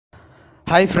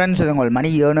Hi friends, இது உங்கள் மணி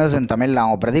earners இன் தமிழ்.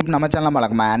 நான் பிரதீப். நம்ம சேனல்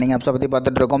வழக்கமாக ஏர்னிங் ஆப்ஸை பற்றி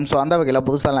பார்த்துட்டு இருக்கோம். ஸோ அந்த வகையில்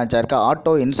புதுசாக லான்ச் ஆயிருக்க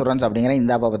ஆட்டோ இன்சூரன்ஸ் அப்படிங்கிற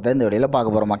இந்த ஆப்பை பற்றி இந்த வீடியோவில்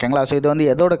பார்க்க போகிறோம். ஓகேங்களா? ஸோ இது வந்து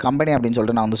எதோட கம்பெனி அப்படின்னு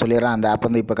சொல்லிட்டு நான் வந்து சொல்லிடுறேன். அந்த ஆப்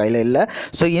வந்து இப்போ கையில் இல்லை.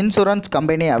 ஸோ இன்சூரன்ஸ்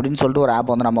கம்பெனி அப்படின்னு சொல்லிட்டு ஒரு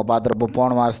ஆப் வந்து நம்ம பார்த்துருப்போம்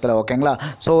போன மாதத்தில். ஓகேங்களா?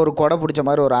 ஸோ ஒரு கொடை பிடிச்ச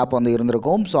மாதிரி ஒரு ஆப் வந்து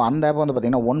இருந்திருக்கும். ஸோ அந்த ஆப் வந்து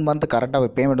பார்த்திங்கன்னா 1 மந்த்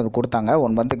கரெக்டாக பேமெண்ட் வந்து கொடுத்தாங்க.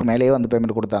 1 மந்த்துக்கு மேலேயே வந்து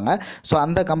பேமெண்ட் கொடுத்தாங்க. ஸோ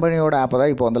அந்த கம்பெனியோட ஆப்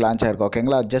தான் இப்போ வந்து லான்ச் ஆயிருக்கு.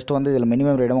 ஓகேங்களா? ஜஸ்ட் வந்து இதில்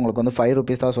மினிமம் ரேட் உங்களுக்கு வந்து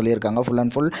 ₹5 தான் சொல்லியிருக்காங்க. ஃபுல்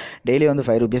அண்ட் ஃபுல் டெய்லி வந்து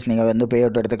 ₹5 நீங்கள் வந்து பே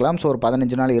அவுட் எடுத்துக்கலாம். ஸோ ஒரு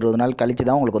 15 நாள் 20 நாள் கழிச்சு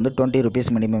தான் உங்களுக்கு வந்து ₹20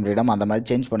 மினிமம் ரேட் அந்த மாதிரி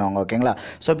சேஞ்ச் பண்ணுவாங்க. ஓகேங்களா?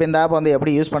 ஸோ இப்போ இந்த ஆப் வந்து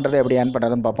எப்படி யூஸ் பண்ணுறது, எப்படி ஏர்ன்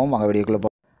பண்ணுறதுன்னு பார்ப்போம். வாங்க வீடியோக்குள்ளே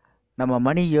போவோம். நம்ம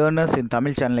மணி ஏர்னர்ஸ் இன்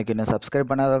தமிழ் சேனலுக்கு இன்னும் சப்ஸ்கிரைப்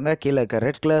பண்ணாதவங்க கீழே இருக்க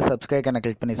ரெட் கலர் சப்ஸ்கிரைப் ஐக்கனை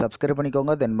கிளிக் பண்ணி சப்ஸ்கிரைப்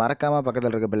பண்ணிக்கோங்க. தென் மறக்காமல்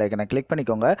பக்கத்தில் இருக்க பெல் ஐக்கனை கிளிக்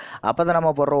பண்ணிக்கோங்க. அப்போ தான்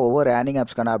நம்ம போடுற ஒவ்வொரு ஏர்னிங்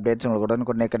ஆப்ஸ்க்கான அப்டேட்ஸ் உங்களுக்கு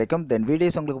உடனுக்குடனே கிடைக்கும். தென்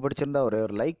வீடியோஸ் உங்களுக்கு பிடிச்சிருந்தா ஒரு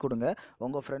லைக் கொடுங்க,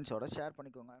 உங்கள் ஃப்ரெண்ட்ஸோட ஷேர்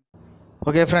பண்ணிக்கோங்க.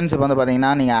 ஓகே ஃப்ரெண்ட்ஸ், இப்போ வந்து பார்த்தீங்கன்னா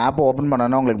நீங்கள் ஆப் ஓப்பன்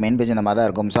பண்ணணும். உங்களுக்கு மெயின் பேஜ் இந்த மாதிரி தான்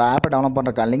இருக்கும். ஸோ ஆப்பை டவுன்லோட்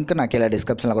பண்ணுற லிங்க் நான் கீழே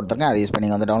டிஸ்கிரிப்ஷனில் கொடுத்துருக்கேன். அதை யூஸ் பண்ணி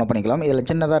வந்து டவுன்லோட் பண்ணிக்கலாம். இதில்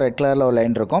சின்னதாக ரெட் கலரில் ஒரு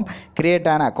லைன் இருக்கும், கிரியேட்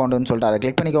ஆன் அக்கௌண்ட்னு சொல்லிட்டு அதை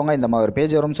கிளிக் பண்ணிக்கோங்க. இந்த மாதிரி ஒரு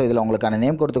பேஜ் வரும். ஸோ இதில் உங்களுக்கான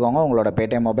நேம் கொடுத்துக்கோங்க, உங்களோட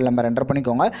பேடிஎம் மொபைல் நம்பர் என்டர்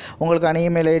பண்ணிக்கோங்க, உங்களுக்கான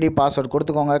இமெயில் ஐடி பாஸ்வேர்ட்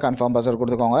கொடுத்துக்கோங்க, கன்ஃபார்ம் பாஸ்வேர்ட்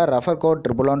கொடுத்துக்கோங்க, ரெஃபர் கோட்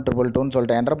 11122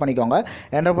 சொல்லிட்டு என்டர் பண்ணிக்கோங்க.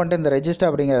 என்டர் பண்ணிட்டு இந்த ரெஜிஸ்டர்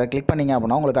அப்படிங்கிறத கிளிக் பண்ணிங்க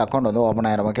அப்படின்னா உங்களுக்கு அக்கௌண்ட் வந்து ஓப்பன்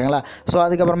ஆயிரும். ஓகேங்களா? ஸோ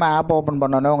அதுக்கப்புறமா ஆப் ஓப்பன்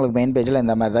பண்ணோன்னே உங்களுக்கு மெயின் பேஜில்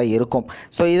இந்த மாதிரி தான் இருக்கும்.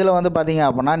 ஸோ இதில் வந்து பார்த்தீங்க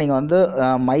அப்படின்னா நீங்கள் வந்து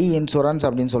மை இன்சூரன்ஸ்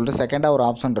அப்படின்னு சொல்லிட்டு செகண்டாக ஒரு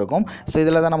ஆப்ஷன் இருக்கும். ஸோ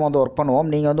இதில் தான் நம்ம வந்து ஒர்க் பண்ணுவோம்.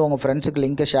 நீங்கள் வந்து உங்கள் ஃப்ரெண்ட்ஸுக்கு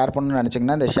லிங்க்கை ஷேர் பண்ணணும்னு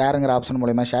நினச்சிங்கன்னா இந்த ஷேருங்கிற ஆப்ஷன்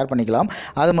மூலிமா ஷேர் பண்ணிக்கலாம்.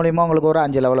 அது மூலிமா உங்களுக்கு ஒரு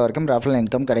 5 லெவல் வரைக்கும் ரெஃபரல்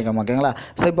இன்கம் கிடைக்கும். ஓகேங்களா?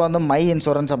 ஸோ இப்போ வந்து மை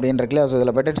இன்சூரன்ஸ் அப்படின்னு இருக்குல்ல, ஸோ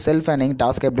இதில் போய்ட்டு செல்ஃப் ஏர்னிங்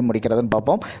டாஸ்க் எப்படி முடிக்கிறதுன்னு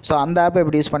பார்ப்போம். ஸோ அந்த ஆப்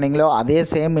எப்படி யூஸ் பண்ணீங்களோ அதே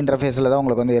சேம் இன்டர்ஃபேஸில் தான்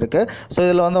உங்களுக்கு வந்து இருக்குது. ஸோ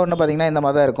இதில் வந்து ஒன்று பார்த்தீங்கன்னா இந்த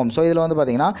மாதிரி தான் இருக்கும். ஸோ இதில் வந்து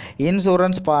பார்த்தீங்கன்னா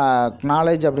இன்சூரன்ஸ்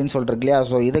நாலேஜ் அப்படின்னு சொல்லிட்டு இருக்கு இல்லையா,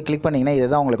 ஸோ இதை கிளிக் பண்ணிங்கன்னா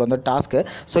இதுதான் உங்களுக்கு வந்து டாஸ்க்கு.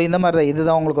 ஸோ இந்த மாதிரி தான்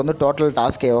இதுதான் உங்களுக்கு வந்து டோட்டல்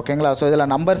டாஸ்க்கே. ஓகேங்களா? ஸோ இதில்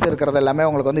நம்பர்ஸ் இருக்கிறது எல்லாமே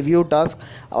உங்களுக்கு வந்து வியூ டாஸ்க்.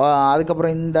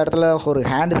 அதுக்கப்புறம் இந்த இடத்துல ஒரு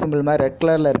ஹேண்ட் சிம்பிள் மாதிரி ரெட்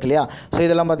கலரில் இருக்கு இல்லையா, ஸோ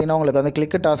இதெல்லாம் பார்த்தீங்கன்னா உங்களுக்கு வந்து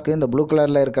கிளிக் டாஸ்க்கு. இந்த ப்ளூ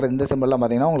கலரில் இருக்கிற இந்த சிம்பிள்லாம்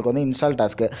பார்த்தீங்கன்னா உங்களுக்கு வந்து இன்ஸ்டால்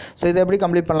டாஸ்க்கு. ஸோ இதை எப்படி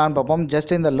கம்ப்ளீட் பண்ணலான்னு பார்ப்போம்.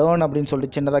 ஜஸ்ட் இந்த லேர்ன் அப்படின்னு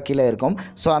சொல்லிட்டு சின்னதாக கீழே இருக்கும்.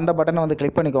 ஸோ அந்த பட்டனை வந்து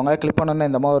கிளிக் பண்ணிக்கோங்க. கிளிக் பண்ணோன்னே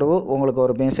இந்த மாதிரி உங்களுக்கு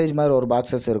ஒரு மெசேஜ் மாதிரி ஒரு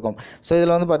பாக்ஸஸ் இருக்கும். ஸோ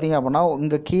இதில் வந்து பார்த்தீங்க அப்படின்னா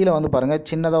இங்கே கீழே வந்து பாருங்கள்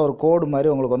சின்னதாக ஒரு கோடு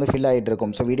மாதிரி உங்களுக்கு வந்து ஃபில் ஆகிட்டு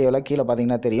இருக்கும். ஸோ வீடியோவில் கீழே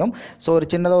பார்த்தீங்கன்னா தெரியும். ஸோ ஒரு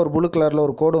சின்னதாக ஒரு ப்ளூ கலரில்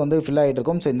ஒரு கோடு வந்து ஃபில் ஆகிட்டு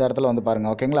இருக்கும். ஸோ இந்த இடத்துல வந்து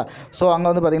பாருங்கள். ஓகேங்களா? ஸோ அங்கே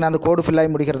வந்து பார்த்தீங்கன்னா அந்த கோடு ஃபில்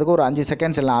ஆகி முடிக்கிறதுக்கு ஒரு 5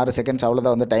 செகண்ட்ஸ் இல்லை 6 செகண்ட்ஸ்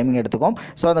அவ்வளோதான் வந்து டைமிங் எடுத்துக்கும்.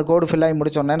 ஸோ அந்த கோடு ஃபில் ஆகி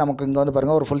முடிச்சோடனே நமக்கு இங்கே வந்து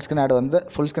பாருங்கள் ஒரு ஃபுல் ஸ்க்ரீன்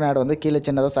ஆட் வந்து கீழே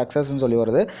சின்னதாக சக்ஸஸ்ன்னு சொல்லி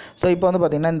வருது. ஸோ இப்போ வந்து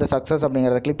பார்த்தீங்கன்னா இந்த சக்ஸஸ்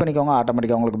அப்படிங்கிறத கிளிக் பண்ணிக்கோங்க.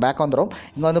 ஆட்டோமேட்டிக்காக உங்களுக்கு பேக் வந்துடும்.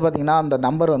 இங்கே வந்து பார்த்தீங்கன்னா அந்த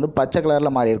நம்பர் வந்து பச்சை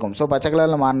கலரில் மாறி இருக்கும். ஸோ பச்சை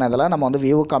கலரில் மாறினதில் நம்ம வந்து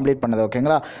வியூ கம்ப்ளீட் பண்ணது.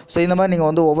 ஓகேங்களா? ஸோ இந்த மாதிரி நீங்கள்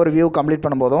வந்து ஒவ்வொரு வியூ கம்ப்ளீட்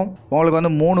பண்ணும்போதும் உங்களுக்கு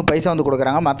வந்து 3 பைசா வந்து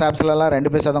கொடுக்குறாங்க. மற்ற ஆப்ஸ்லாம்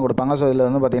 2 பைசா தான் கொடுப்பாங்க. ஸோ இதில்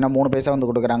வந்து பார்த்தீங்கன்னா 3 பைசா வந்து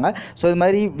கொடுக்குறாங்க. ஸோ இது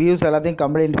மாதிரி வியூஸ் எல்லாத்தையும்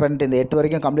கம்ப்ளீட் பண்ணிட்டு இந்த 8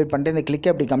 வரைக்கும் கம்ப்ளீட் பண்ணிட்டு இந்த கிளிக்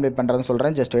எப்படி கம்ப்ளீட் பண்ணுறதுன்னு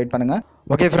சொல்கிறேன். ஜஸ்ட் வெயிட் பண்ணுங்கள்.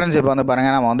 ஓகே ஃப்ரெண்ட்ஸ், இப்போ வந்து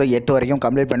பாருங்கள் நம்ம வந்து 8 வரைக்கும்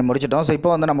கம்ப்ளீட் பண்ணி முடிச்சிட்டோம். ஸோ இப்போ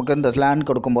வந்து நமக்கு இந்த லேர்ன்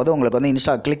கொடுக்கும்போது உங்களுக்கு வந்து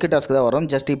கிளிக் டாஸ்க் தான் வரும்.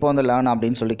 ஜஸ்ட் இப்போ வந்து லேர்ன்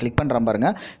அப்படின்னு சொல்லி கிளிக் பண்ணுறேன்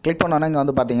பாருங்கள். கிளிக் பண்ணோன்னே இங்கே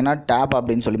வந்து பார்த்தீங்கன்னா டேப்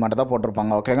அப்படின்னு சொல்லி மட்டும் தான்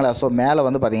போட்டிருப்பாங்க. ஓகேங்களா? ஸோ மேலே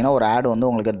வந்து பார்த்தீங்கன்னா ஒரு ஆட் வந்து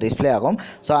உங்களுக்கு டிஸ்ப்ளே ஆகும்.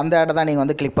 ஸோ அந்த ஆடை தான் நீங்கள்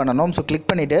வந்து கிளிக் பண்ணணும். ஸோ கிளிக்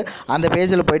பண்ணிவிட்டு அந்த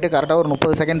பேஜில் போய்ட்டு கரெக்டாக ஒரு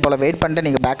 30 செகண்ட் போல் வெயிட் பண்ணிட்டு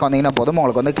நீங்கள் பேக் வந்தீங்கன்னா போதும்.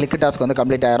 உங்களுக்கு வந்து கிளிக் டாஸ்க் வந்து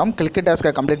கம்ப்ளீட் ஆயிரும். கிளிக்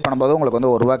டாஸ்க்கை கம்ப்ளீட் பண்ணும்போது உங்களுக்கு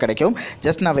வந்து ₹1 கிடைக்கும்.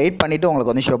 ஜஸ்ட் நான் வெயிட் பண்ணிவிட்டு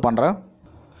உங்களுக்கு வந்து ஷோ பண்ணுறேன்.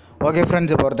 ஓகே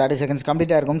ஃப்ரெண்ட்ஸ், இப்போ ஒரு 30 செகண்ட்ஸ்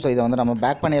கம்ப்ளீட்டாக இருக்கும். ஸோ இதை வந்து நம்ம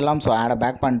பேக் பண்ணிடலாம். ஸோ ஆடை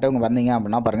பேக் பண்ணிட்டு உங்கள் வந்தீங்க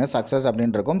அப்படின்னா பாருங்கள் சக்ஸஸ்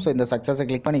அப்படின்னு இருக்கும். ஸோ இந்த சக்ஸஸை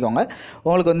கிளிக் பண்ணிக்கோங்க.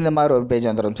 உங்களுக்கு வந்து இந்த மாதிரி ஒரு பேஜ்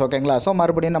வந்துடும். ஸோ ஓகேங்களா? ஸோ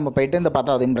மறுபடியும் நம்ம போய்ட்டு இந்த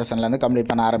 10வது இம்ப்ரெஷன்லேருந்து கம்ப்ளீட்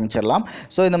பண்ண ஆரம்பிச்சிடலாம்.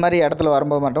 ஸோ இந்த மாதிரி இடத்துல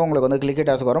வரும்போது மட்டும் உங்களுக்கு வந்து கிளிக்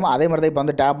டாஸ்க் வரும். அதே மாதிரி தான் இப்போ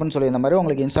வந்து டேப்னு சொல்லி இந்த மாதிரி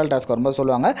உங்களுக்கு இன்ஸ்டால் டாஸ்க் வரும்போது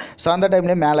சொல்லுவாங்க. ஸோ அந்த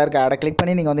டைம்லேயே மேலே இருக்க ஆடை கிளிக்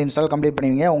பண்ணி நீங்கள் வந்து இன்ஸ்டால் கம்ப்ளீட்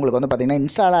பண்ணுவீங்க. உங்களுக்கு வந்து பார்த்தீங்கன்னா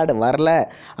இன்ஸ்டால் ஆட் வரல.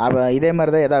 இதே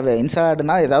மாதிரி தான் ஏதாவது இன்ஸ்டால்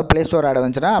ஆடுனா ஏதாவது ப்ளே ஸ்டோர் ஆட்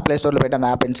வந்துச்சுன்னா ப்ளே ஸ்டோரில் போய்ட்டு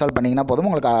அந்த ஆப் இன்ஸ்டால் பண்ணிங்கன்னா போதும்.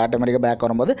 உங்களுக்கு ஆட்டோமேட்டிக்காக பேக்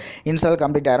வரும்போது இன்ஸ்டால்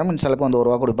கம்ப்ளீட் ஆகிரும். இன்ஸ்டாலுக்கு வந்து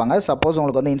 ₹1 கொடுப்பாங்க. சப்போஸ்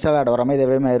உங்களுக்கு வந்து இன்ஸ்டால் ஆட் வராமல்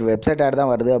இதே மாதிரி வெப்சைட் ஆட் தான்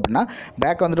வருது அப்படின்னா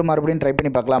பேக் வந்துட்டு மறுபடியும் ட்ரை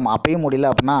பண்ணி பார்க்கலாம். அப்பயும்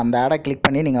முடியல அப்படின்னா அந்த ஆடை கிளிக்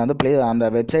பண்ணி நீங்கள் வந்து அந்த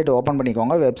வெப்சைட் ஓப்பன்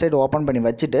பண்ணிக்கோங்க. வெப்சைட் ஓப்பன் பண்ணி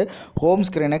வச்சுட்டு ஹோம்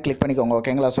ஸ்க்ரீனை கிளிக் பண்ணிக்கோங்க.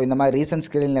 ஓகேங்களா? ஸோ இந்த மாதிரி ரீசன்ட்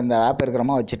ஸ்க்ரீனில் இந்த ஆப் இருக்கிற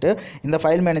மாதிரி வச்சுட்டு இந்த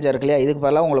ஃபைல் மேனேஜர் இருக்கு இல்லையா, இதுக்கு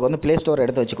பதிலாக உங்களுக்கு வந்து ப்ளே ஸ்டோர்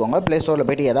எடுத்து வச்சுக்கோங்க. ப்ளே ஸ்டோரில்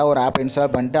போய்ட்டு ஏதாவது ஒரு ஆப்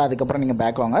இன்ஸ்டால் பண்ணிட்டு அதுக்கப்புறம் நீங்கள்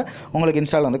பேக் வாங்க. உங்களுக்கு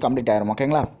இன்ஸ்டால் வந்து கம்ப்ளீட் ஆயிரும்.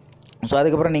 ஓகேங்களா? ஸோ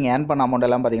அதுக்கப்புறம் நீங்கள் ஏர்ன் பண்ண அமௌண்ட்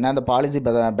எல்லாம் பார்த்தீங்கன்னா இந்த பாலிசி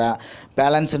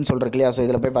பேலன்ஸ்னு சொல்லிருக்கு இல்லையா, ஸோ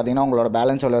இதில் போய் பார்த்தீங்கன்னா உங்களோட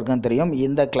பேலன்ஸ் எவ்வளோ இருக்குன்னு தெரியும்.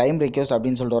 இந்த கிளைம் ரிக்வெஸ்ட்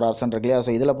அப்படின்னு சொல்லிட்டு ஒரு ஆப்ஷன் இருக்கு இல்லையா,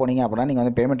 ஸோ இதில் போனீங்க அப்படின்னா நீங்கள்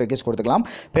வந்து பேமெண்ட் ரிக்வெஸ்ட் கொடுத்துக்கலாம்.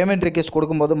 பேமெண்ட் ரிக்வெஸ்ட்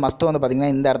கொடுக்கும்போது மஸ்ட்டு வந்து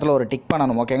பார்த்தீங்கன்னா இந்த இடத்துல ஒரு டிக்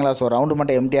பண்ணணும். ஓகேங்களா? ஸோ ரவுண்டு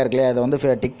மட்டும் எம்டியாக இருக்கு இல்லையா, அதை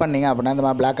வந்து டிக் பண்ணிங்க அப்படின்னா இந்த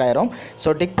மாதிரி பிளாக் ஆயிரும்.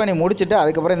 ஸோ டிக் பண்ணி முடிச்சுட்டு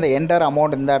அதுக்கப்புறம் இந்த என்டர்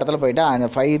அமௌண்ட் இந்த இடத்துல போய்ட்டு அந்த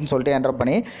 5ன்னு சொல்லிட்டு என்டர்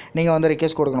பண்ணி நீங்கள் வந்து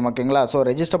ரிக்வெஸ்ட் கொடுக்கணும். ஓகேங்களா? ஸோ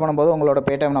ரெஜிஸ்டர் பண்ணும்போது உங்களோட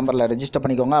பேடிஎம் நம்பரில் ரெஜிஸ்டர்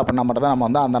பண்ணிக்கோங்க. அப்படின்னா மட்டும் தான் நம்ம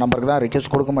வந்து அந்த நம்பருக்கு தான்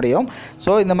ரிக்வெஸ்ட் கொடுக்க முடியும்.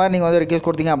 ஸோ இந்த மாதிரி நீங்கள் வந்து ரிக்வெஸ்ட்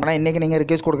கொடுத்தீங்க அப்படின்னா இன்றைக்கி நீங்கள்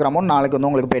ரிக்வெஸ்ட் கொடுக்குற அமௌண்ட் நாளைக்கு வந்து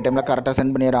உங்களுக்கு பேடிஎம்மில் கரெக்டாக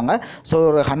சென்ட் பண்ணிடுறாங்க. ஸோ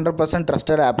ஒரு 100%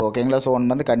 ட்ரஸ்டட் ஆப் ஓகேங்களா. ஸோ ஒன்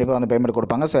வந்து கண்டிப்பாக வந்து பேமெண்ட்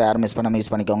கொடுப்பாங்க. ஸோ யாரும் மிஸ் பண்ணாமல்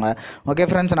யூஸ் பண்ணிக்கோங்க. ஓகே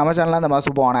ஃப்ரெண்ட்ஸ், நம்ம சேனலில் அந்த மாதிரி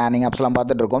சூப்பரான ஏர்னிங் ஆப்ஸ்லாம்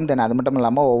பார்த்துட்டு இருக்கோம். தென் அது மட்டும்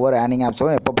இல்லாமல் ஒவ்வொரு ஏர்னிங்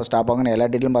ஆப்ஸும் எப்போ ஸ்டாப் ஆகுன்னு எல்லா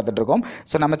டீட்டெயிலும் பார்த்துட்டு இருக்கோம்.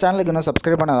 ஸோ நம்ம சேனலுக்கு இன்னும்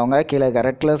சப்ஸ்கிரைப் பண்ணாதவங்க கீழே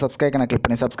கரெக்டில் சப்ஸ்கிரைப் கிளிக்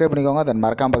பண்ணி சப்ஸ்கிரைப் பண்ணிக்கோங்க. தென்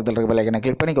மறக்காம பக்கத்தில் இருக்க பெல் ஐக்கனை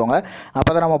கிளிக் பண்ணிக்கோங்க. அப்போ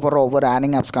தான் நம்ம போடுற ஒவ்வொரு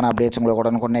ஏர்னிங் ஆப்ஸ்க்கான அப்டேட்ஸ் உங்களுக்கு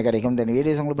உடனுக்குடனே கிடைக்கும். தென்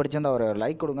வீடியோஸ் உங்களுக்கு பிடிச்சிருந்தா ஒரு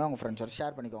லைக் கொடுங்க, உங்கள் ஃப்ரெண்ட்ஸோட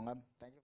ஷேர் பண்ணிக்கோங்க.